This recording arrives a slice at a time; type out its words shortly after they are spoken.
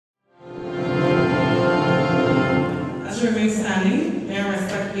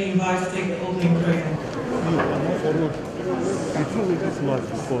Christmas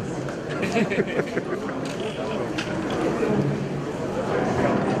before.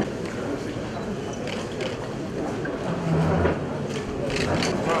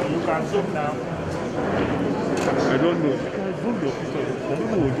 You can zoom now. I don't know. You can zoom your picture. Some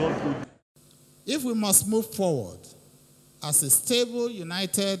people will just do. If we must move forward as a stable,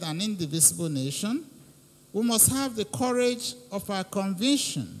 united, and indivisible nation, we must have the courage of our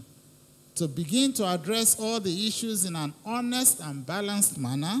conviction to begin to address all the issues in an honest and balanced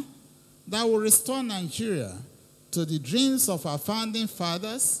manner that will restore Nigeria to the dreams of our founding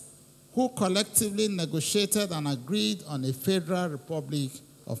fathers who collectively negotiated and agreed on a Federal Republic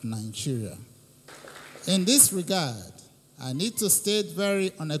of Nigeria. In this regard, I need to state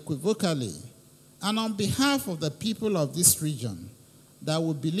very unequivocally and on behalf of the people of this region that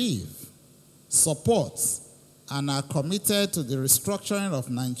we believe, support, and are committed to the restructuring of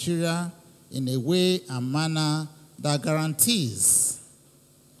Nigeria in a way and manner that guarantees,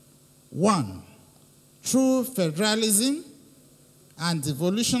 1, true federalism and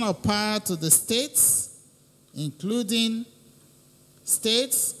devolution of power to the states, including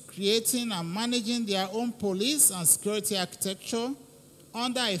states creating and managing their own police and security architecture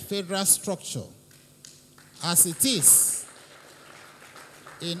under a federal structure, as it is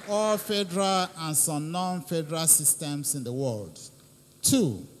in all federal and some non-federal systems in the world.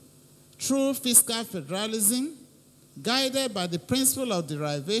 2, true fiscal federalism, guided by the principle of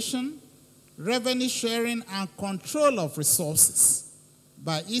derivation, revenue sharing, and control of resources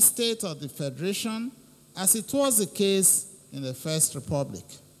by each state of the Federation, as it was the case in the First Republic.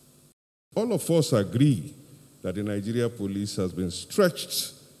 All of us agree that the Nigeria police has been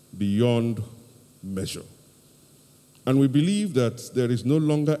stretched beyond measure. And we believe that there is no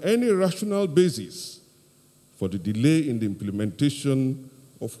longer any rational basis for the delay in the implementation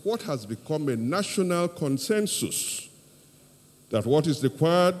of what has become a national consensus, that what is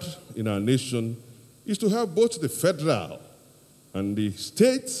required in our nation is to have both the federal and the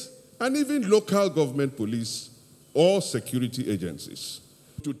state and even local government police or security agencies.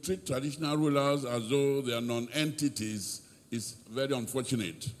 To treat traditional rulers as though they are non-entities is very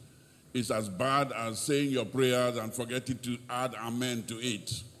unfortunate. It's as bad as saying your prayers and forgetting to add amen to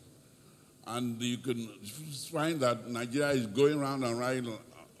it. And you can find that Nigeria is going round and round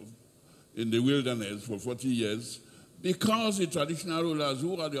in the wilderness for 40 years because the traditional rulers,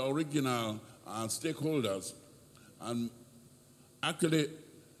 who are the original stakeholders, and actually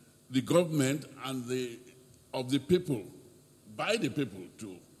the government and of the people, by the people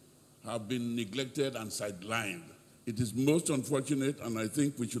too, have been neglected and sidelined. It is most unfortunate, and I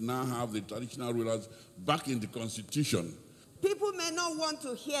think we should now have the traditional rulers back in the Constitution. People may not want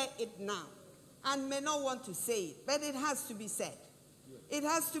to hear it now and may not want to say it, but it has to be said. It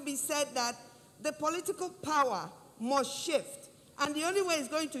has to be said that the political power must shift, and the only way it's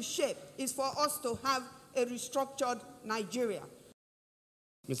going to shift is for us to have a restructured Nigeria.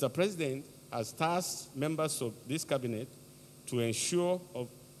 Mr. President has tasked members of this cabinet to ensure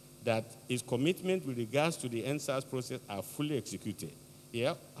that his commitment with regards to the NSAS process are fully executed. He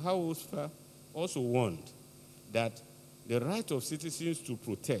also warned that the right of citizens to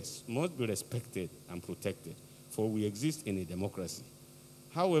protest must be respected and protected, for we exist in a democracy.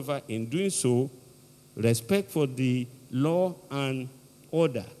 However, in doing so, respect for the law and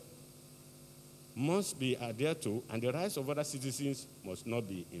order must be adhered to, and the rights of other citizens must not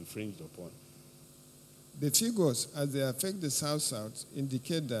be infringed upon. The figures, as they affect the South-South,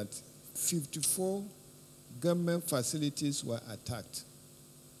 indicate that 54 government facilities were attacked,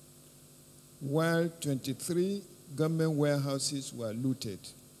 while 23 government warehouses were looted.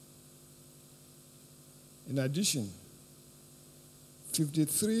 In addition,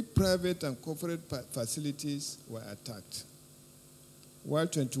 53 private and corporate facilities were attacked, while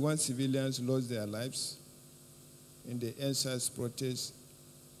 21 civilians lost their lives in the NSAS protests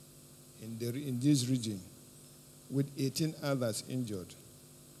in this region, with 18 others injured.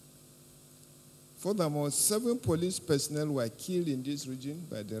 Furthermore, 7 police personnel were killed in this region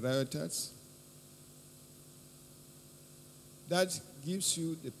by the rioters. That gives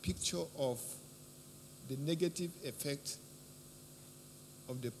you the picture of the negative effect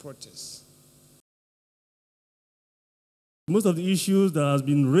of the protests. Most of the issues that have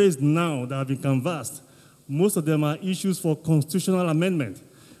been raised now, that have been canvassed, most of them are issues for constitutional amendment.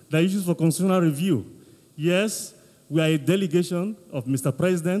 They're issues for constitutional review. Yes, we are a delegation of Mr.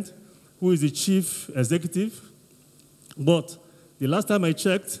 President, who is the chief executive. But the last time I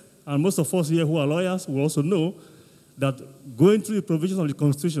checked, and most of us here who are lawyers will also know, that going through the provisions of the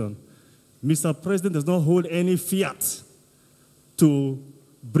Constitution, Mr. President does not hold any fiat to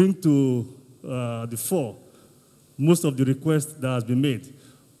bring to the fore most of the requests that has been made.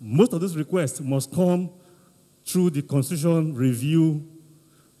 Most of those requests must come through the Constitution Review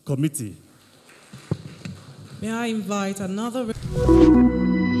Committee. May I invite another...